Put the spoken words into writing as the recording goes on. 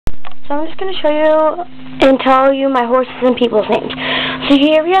so I'm just going to show you and tell you my horses and people's names. So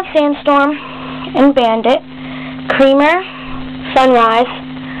here we have Sandstorm and Bandit, Creamer, Sunrise,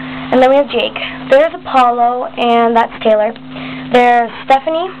 and then we have Jake. There's Apollo, and that's Taylor. There's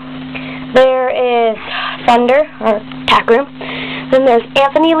Stephanie. There is Thunder, or Tack Room. Then there's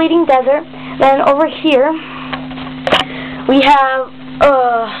Anthony leading Desert. Then over here, we have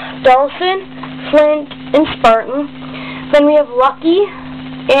Dawson, Flint, and Spartan. Then we have Lucky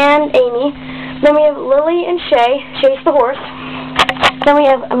and Amy. Then we have Lily and Shay, Shay's the horse. Then we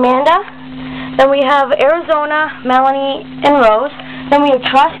have Amanda. Then we have Arizona, Melanie, and Rose. Then we have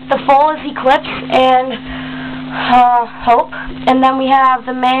Trust, the foal is Eclipse, and Hope. And then we have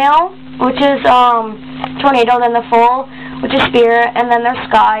the male, which is Tornado, then the foal, which is Spirit, and then there's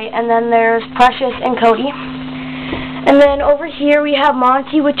Sky, and then there's Precious and Cody. And then over here we have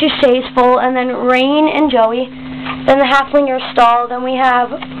Monty, which is Shay's foal, and then Rain and Joey. Then the halfling are Stall. Then we have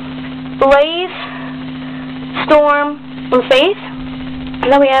Blaze, Storm, and Faith.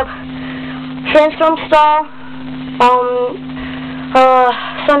 And then we have Sandstorm Stall,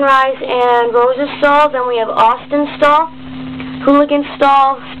 Sunrise and Rose's Stall. Then we have Austin Stall, Hooligan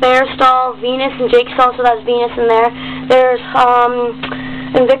Stall, Spare Stall, Venus and Jake Stall, so that's Venus in there. There's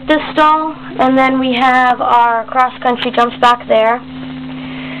Invictus Stall, and then we have our cross country jumps back there.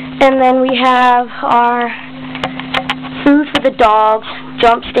 And then we have our food for the dogs,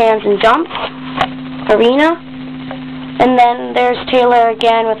 jump stands and jumps, arena. And then there's Taylor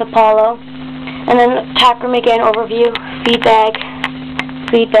again with Apollo. And then Tack Room again, overview, feed bag,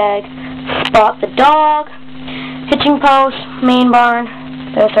 spot the dog, hitching post, main barn,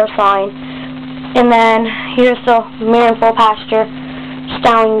 there's our sign. And then here's the mare and foal pasture,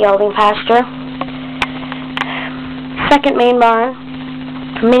 stallion gelding pasture. Second main barn,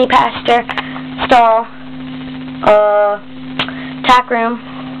 mini pasture, stall, tack room,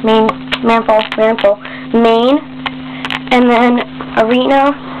 mare and foal, main, and then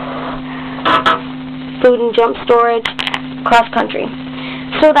arena, food and jump storage, cross country.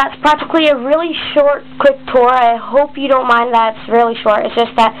 So that's practically a really short, quick tour. I hope you don't mind that it's really short. It's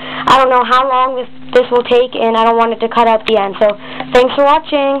just that I don't know how long this will take, and I don't want it to cut out the end. So thanks for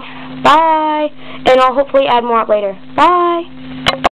watching. Bye. And I'll hopefully add more up later. Bye.